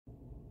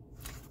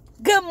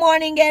Good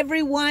morning,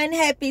 everyone.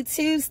 Happy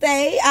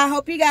Tuesday. I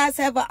hope you guys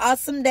have an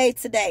awesome day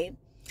today.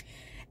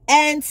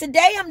 And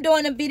today I'm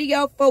doing a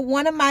video for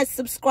one of my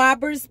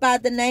subscribers by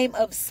the name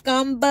of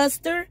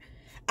Scumbuster.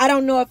 I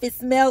don't know if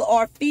it's male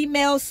or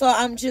female, so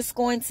I'm just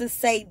going to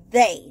say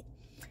they.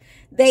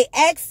 They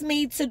asked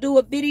me to do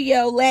a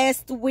video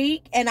last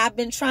week, and I've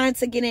been trying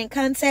to get in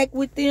contact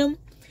with them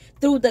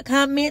through the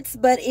comments,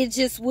 but it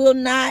just will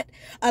not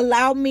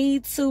allow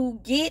me to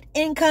get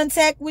in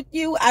contact with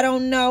you. I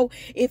don't know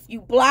if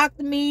you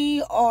blocked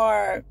me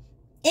or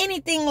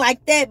anything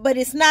like that, but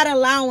it's not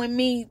allowing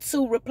me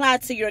to reply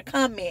to your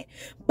comment.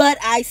 But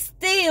I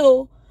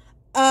still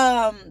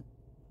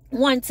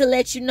want to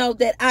let you know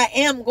that I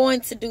am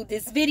going to do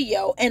this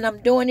video, and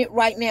I'm doing it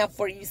right now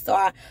for you. So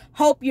I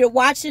hope you're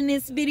watching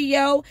this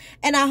video,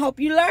 and I hope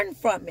you learn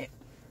from it.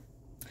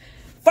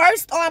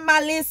 First on my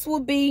list will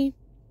be,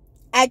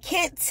 I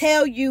can't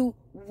tell you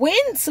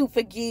when to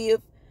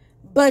forgive,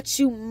 but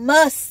you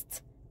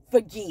must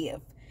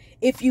forgive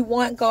if you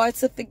want God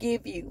to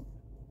forgive you.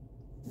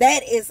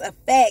 That is a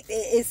fact.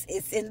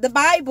 It's in the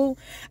Bible.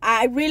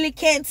 I really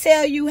can't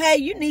tell you, hey,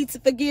 you need to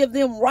forgive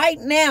them right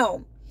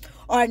now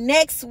or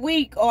next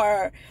week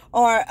or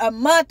a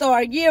month or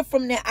a year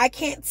from now. I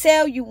can't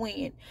tell you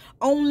when.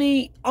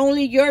 Only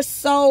your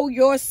soul,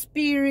 your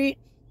spirit,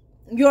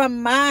 your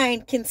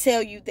mind can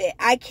tell you that.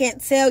 I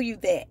can't tell you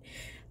that.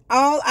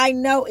 All I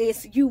know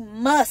is you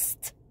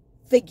must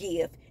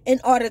forgive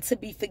in order to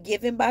be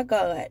forgiven by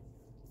God.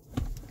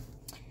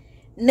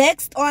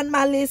 Next on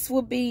my list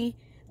will be,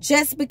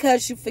 just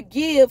because you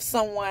forgive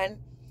someone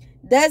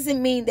doesn't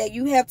mean that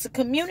you have to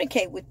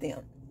communicate with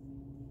them.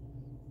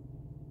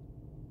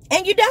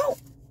 And you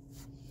don't.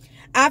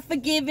 I've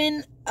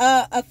forgiven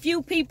a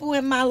few people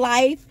in my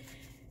life,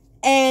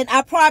 and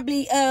I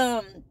probably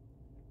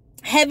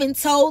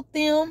haven't told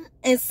them,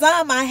 and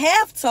some I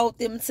have told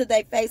them to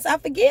their face, I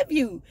forgive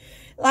you.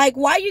 Like,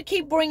 why you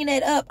keep bringing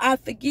that up? I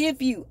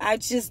forgive you. I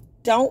just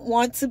don't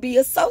want to be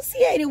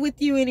associated with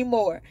you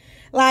anymore.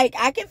 Like,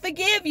 I can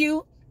forgive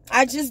you.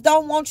 I just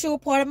don't want you a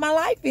part of my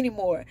life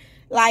anymore.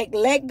 Like,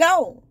 let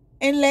go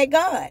and let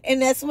God.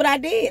 And that's what I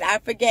did. I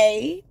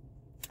forgave,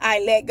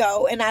 I let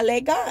go, and I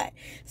let God.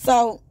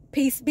 So,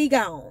 peace be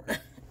gone.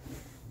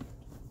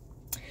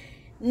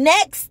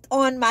 Next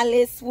on my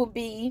list will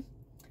be,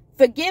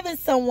 forgiving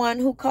someone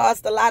who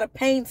caused a lot of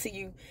pain to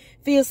you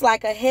feels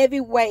like a heavy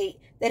weight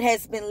that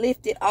has been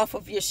lifted off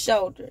of your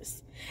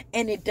shoulders.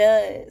 And it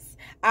does.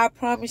 I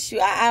promise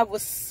you, I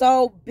was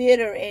so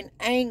bitter and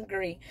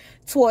angry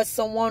towards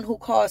someone who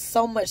caused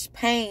so much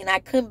pain. I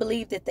couldn't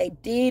believe that they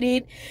did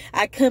it.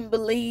 I couldn't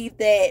believe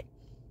that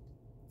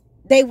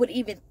they would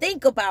even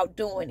think about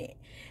doing it.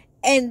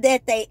 And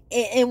that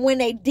and when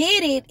they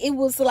did it, it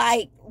was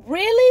like,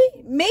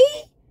 really? Me?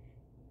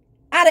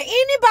 Out of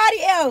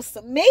anybody else,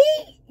 me?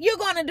 You're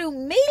going to do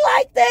me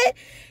like that?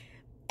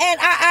 And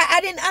I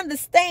didn't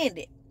understand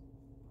it.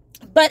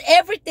 But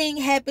everything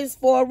happens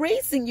for a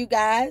reason, you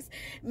guys.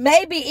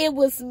 Maybe it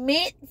was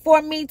meant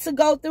for me to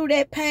go through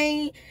that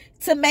pain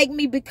to make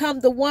me become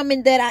the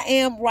woman that I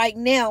am right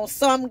now.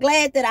 So I'm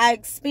glad that I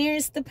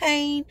experienced the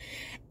pain.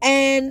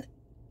 And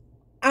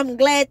I'm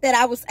glad that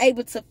I was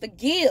able to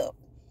forgive.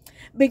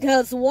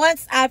 Because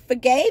once I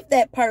forgave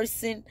that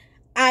person,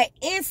 I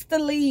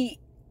instantly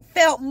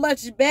felt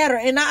much better.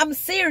 And I'm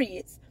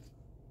serious.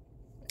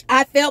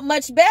 I felt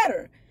much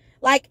better.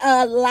 Like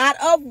a lot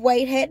of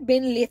weight had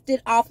been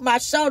lifted off my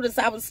shoulders.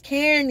 I was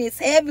carrying this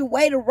heavy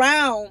weight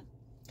around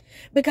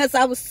because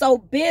I was so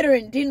bitter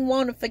and didn't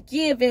want to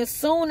forgive. And as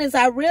soon as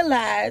I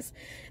realized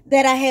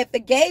that I had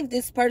forgave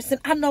this person,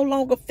 I no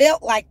longer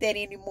felt like that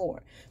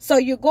anymore. So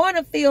you're going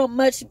to feel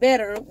much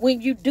better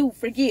when you do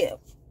forgive.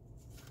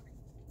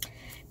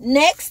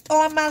 Next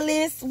on my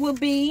list will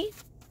be,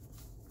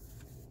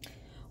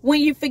 when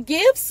you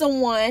forgive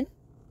someone,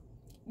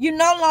 you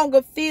no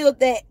longer feel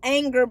that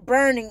anger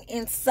burning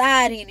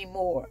inside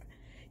anymore.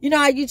 You know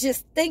how you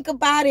just think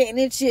about it and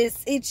it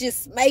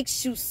just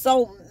makes you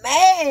so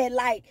mad.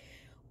 Like,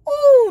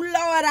 oh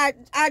Lord,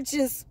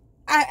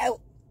 I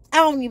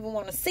don't even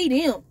want to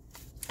see them.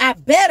 I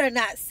better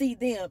not see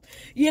them.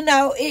 You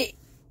know,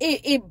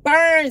 it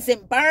burns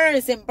and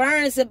burns and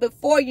burns, and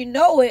before you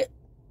know it,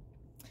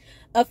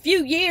 a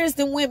few years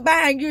then went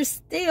by and you're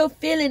still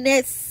feeling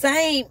that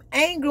same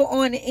anger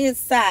on the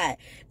inside.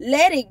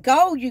 Let it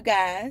go, you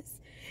guys.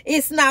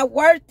 It's not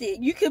worth it.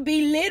 You could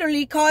be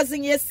literally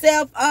causing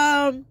yourself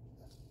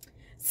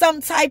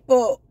some type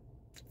of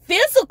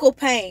physical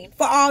pain,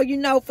 for all you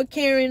know, for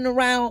carrying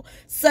around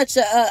such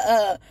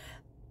a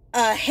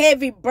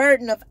heavy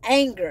burden of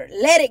anger.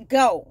 Let it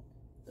go.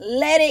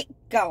 Let it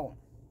go.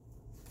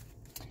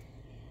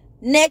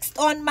 Next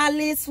on my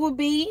list will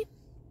be,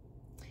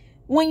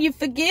 when you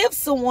forgive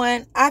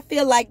someone, I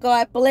feel like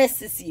God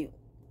blesses you.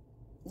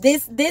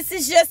 This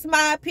is just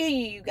my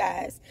opinion, you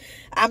guys.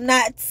 I'm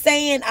not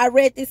saying I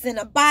read this in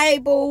the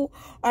Bible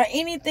or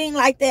anything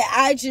like that.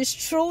 I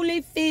just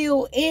truly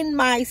feel in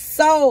my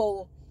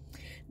soul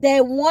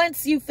that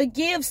once you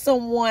forgive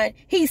someone,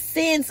 he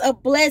sends a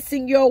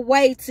blessing your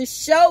way to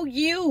show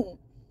you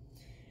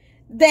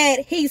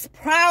that he's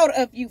proud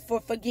of you for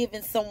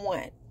forgiving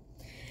someone.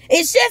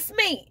 It's just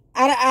me.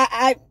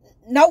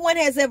 No one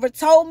has ever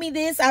told me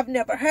this. I've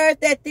never heard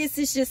that. This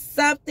is just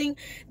something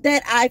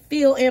that I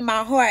feel in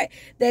my heart,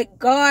 that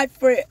God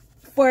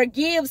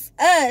forgives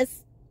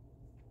us,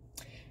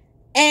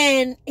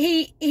 and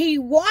he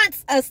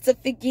wants us to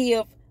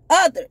forgive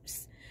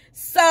others.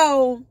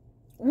 So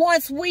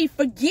once we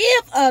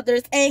forgive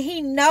others and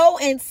he know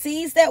and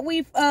sees that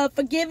we've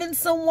forgiven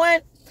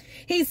someone,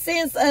 he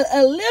sends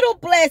a little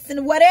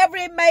blessing, whatever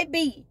it may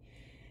be,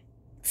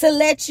 to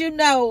let you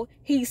know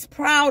he's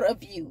proud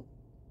of you.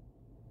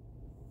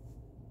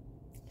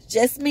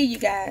 Just me, you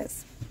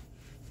guys.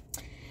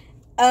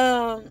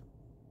 Last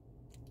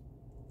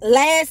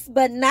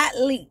but not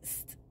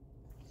least,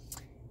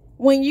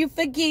 when you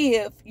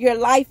forgive, your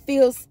life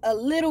feels a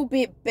little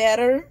bit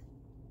better.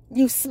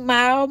 You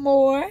smile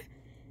more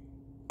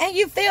and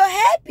you feel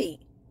happy.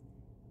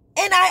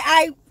 And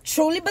I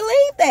truly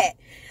believe that.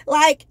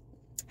 Like,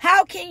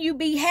 how can you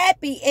be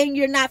happy and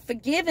you're not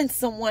forgiving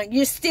someone?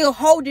 You're still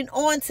holding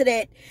on to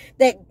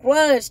that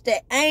grudge,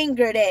 that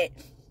anger, that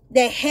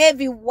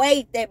heavy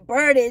weight, that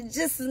burden.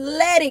 Just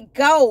let it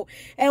go.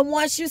 And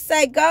once you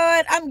say,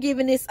 God, I'm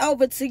giving this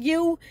over to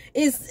you,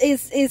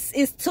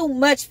 it's too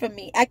much for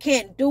me. I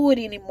can't do it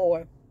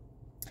anymore.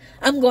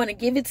 I'm going to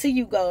give it to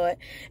you, God.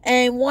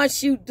 And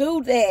once you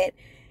do that,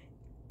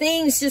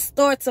 things just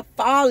start to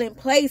fall in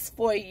place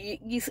for you.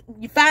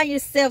 You find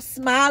yourself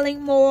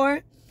smiling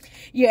more.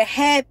 You're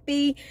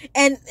happy.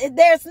 And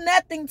there's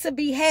nothing to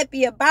be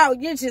happy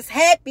about. You're just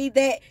happy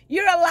that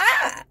you're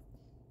alive.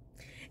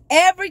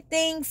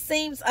 Everything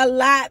seems a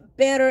lot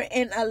better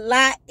and a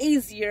lot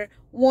easier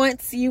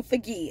once you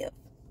forgive.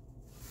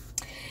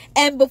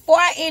 And before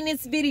I end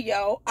this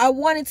video, I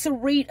wanted to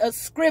read a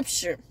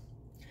scripture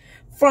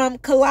from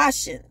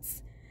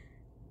Colossians.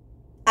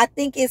 I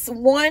think it's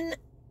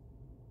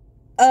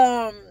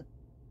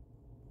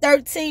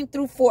 1:13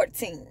 through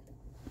 14.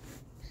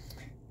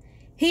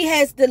 He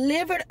has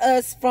delivered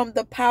us from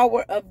the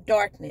power of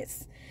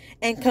darkness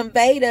and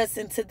conveyed us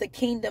into the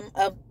kingdom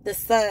of the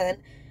Son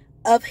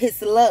of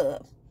his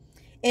love,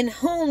 in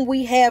whom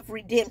we have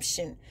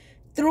redemption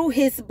through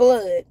his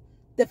blood,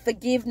 the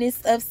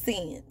forgiveness of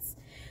sins.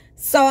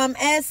 So I'm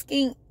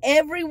asking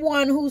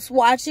everyone who's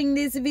watching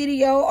this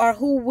video, or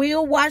who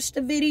will watch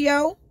the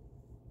video,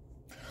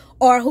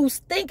 or who's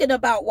thinking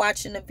about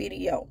watching the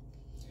video,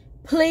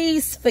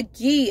 please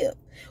forgive.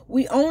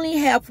 We only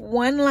have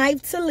one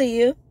life to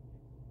live,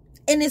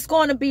 and it's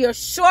going to be a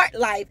short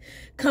life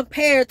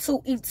compared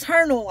to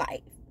eternal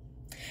life.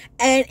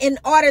 And in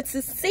order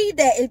to see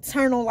that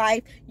eternal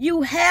life,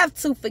 you have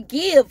to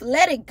forgive.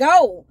 Let it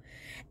go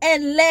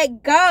and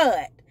let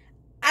God.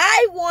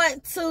 I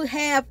want to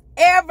have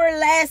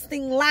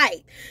everlasting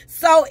life.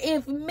 So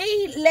if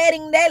me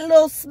letting that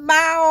little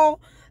smile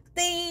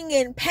thing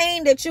and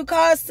pain that you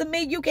caused to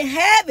me, you can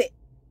have it.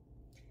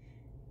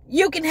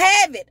 You can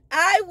have it.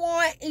 I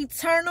want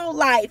eternal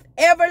life,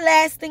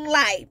 everlasting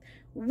life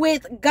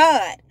with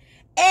God.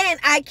 And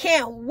I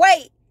can't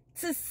wait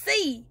to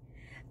see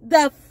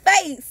the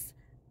face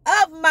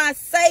of my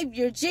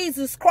Savior,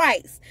 Jesus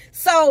Christ.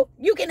 So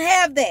you can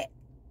have that.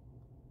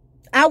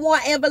 I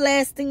want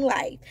everlasting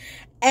life.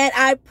 And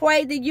I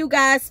pray that you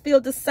guys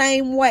feel the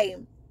same way.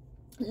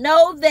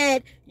 Know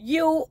that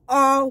you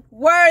are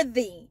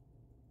worthy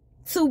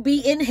to be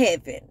in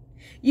heaven.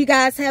 You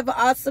guys have an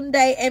awesome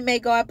day, and may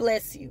God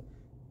bless you.